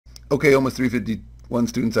Okay, almost 351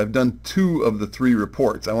 students. I've done 2 of the 3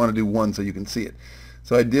 reports. I want to do 1 so you can see it.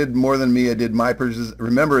 So I did more than me. I did my purchases.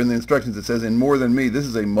 Remember in the instructions it says in more than me. This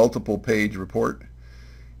is a multiple page report.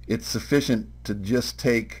 It's sufficient to just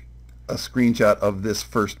take a screenshot of this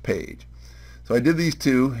first page. So I did these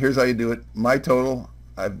 2. Here's how you do it. My total,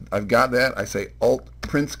 I've got that. I say Alt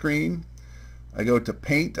Print Screen. I go to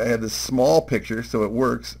Paint. I have this small picture so it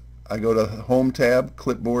works. I go to Home tab,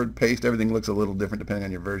 Clipboard, Paste. Everything looks a little different depending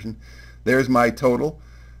on your version. There's my total.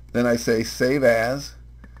 Then I say Save As.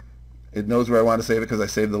 It knows where I want to save it because I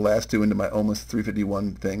saved the last 2 into my almost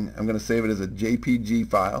 351 thing. I'm going to save it as a JPG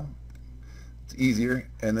file. It's easier.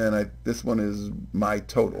 And then this one is my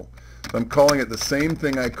total. So I'm calling it the same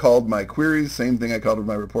thing I called my queries, same thing I called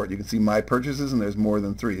my report. You can see my purchases, and there's more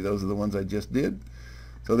than 3. Those are the ones I just did.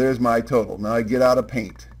 So there's my total. Now I get out of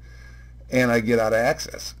Paint, and I get out of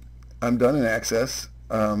Access. I'm done in Access.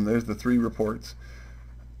 There's the 3 reports.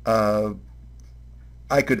 I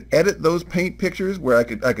could edit those Paint pictures where I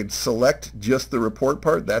could select just the report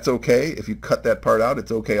part. That's okay. If you cut that part out,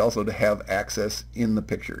 it's okay also to have access in the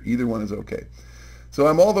picture. Either one is okay. So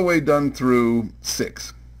I'm all the way done through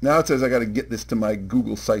 6. Now it says I got to get this to my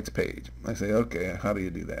Google Sites page. I say, okay, how do you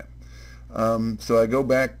do that? So I go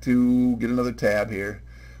back to get another tab here.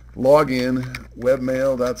 Log in,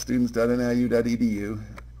 webmail.students.niu.edu.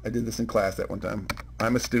 I did this in class that one time.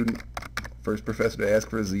 I'm a student, first professor to ask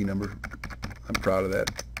for a Z number. I'm proud of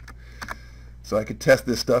that. So I could test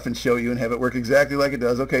this stuff and show you and have it work exactly like it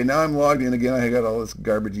does. Okay, now I'm logged in again. I got all this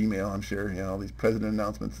garbage email, I'm sure. You know, all these president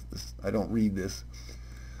announcements. I don't read this.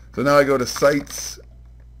 So now I go to sites.google,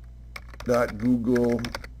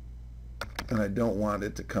 and I don't want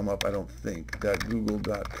it to come up, I don't think,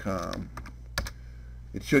 .google.com.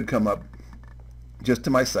 It should come up just to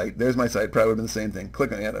my site. There's my site. Probably would have been the same thing.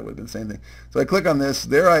 Click on it. That would have been the same thing. So I click on this.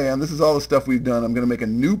 There I am. This is all the stuff we've done. I'm going to make a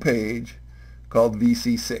new page called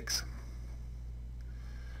VC6.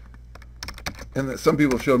 And some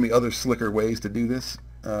people showed me other slicker ways to do this.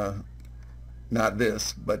 Not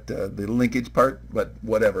this, but the linkage part. But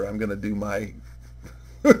whatever. I'm going to do my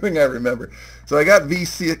thing I remember. So I got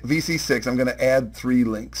VC6. I'm going to add 3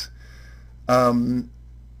 links.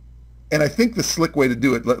 And I think the slick way to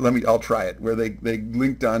do it, I'll try it, where they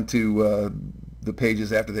linked onto the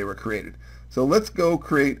pages after they were created. So let's go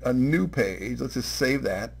create a new page. Let's just save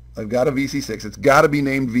that. I've got a VC6. It's got to be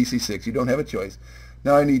named VC6. You don't have a choice.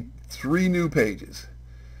 Now I need 3 new pages.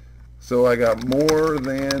 So I got more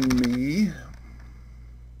than me.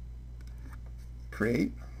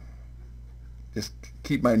 Create. Just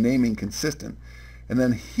keep my naming consistent. And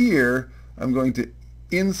then here I'm going to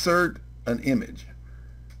insert an image.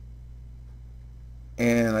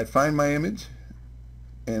 And I find my image,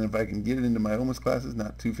 and if I can get it into my OMIS classes,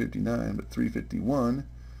 not 259 but 351,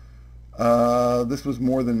 this was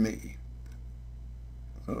more than me.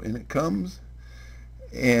 So in it comes,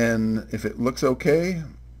 and if it looks okay,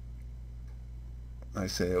 I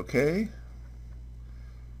say okay.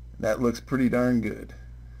 That looks pretty darn good.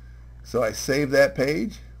 So I save that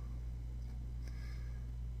page.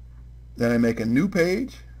 Then I make a new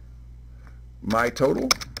page, my total.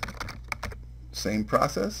 Same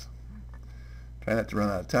process. Try not to run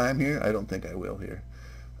out of time here. I don't think I will here.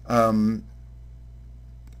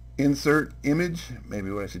 Insert image.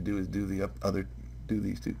 Maybe what I should do is do these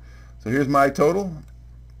 2. So here's my total.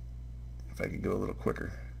 If I could go a little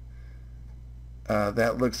quicker.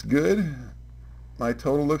 That looks good. My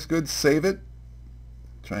total looks good. Save it.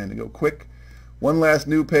 Trying to go quick. One last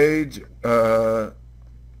new page.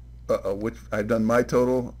 Which I've done my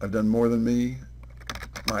total. I've done more than me.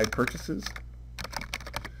 My purchases.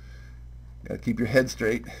 Got to keep your head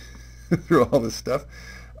straight through all this stuff.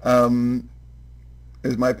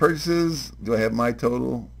 There's my purchases. Do I have my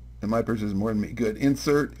total? And my purchases more than me. Good.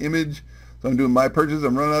 Insert image. So I'm doing my purchases.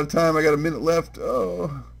 I'm running out of time. I got a minute left.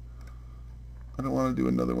 Oh, I don't want to do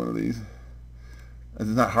another one of these. It's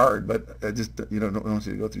not hard, but I just don't want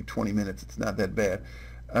you to go through 20 minutes. It's not that bad.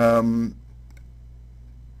 And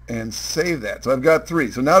save that. So I've got 3.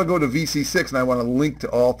 So now to go to VC6, and I want to link to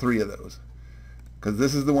all 3 of those, because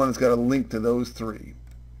this is the one that's got a link to those 3.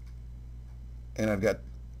 And I've got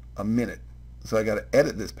a minute. So I got to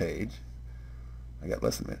edit this page. I got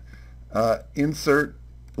less than a minute. Insert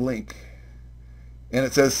link. And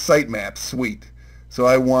it says sitemap. Sweet. So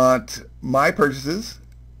I want my purchases.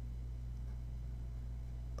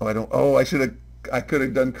 I could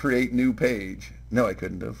have done create new page. No, I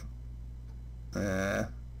couldn't have. I'm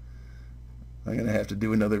going to have to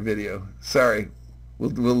do another video. Sorry.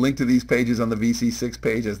 We'll link to these pages on the VC6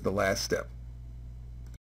 page as the last step.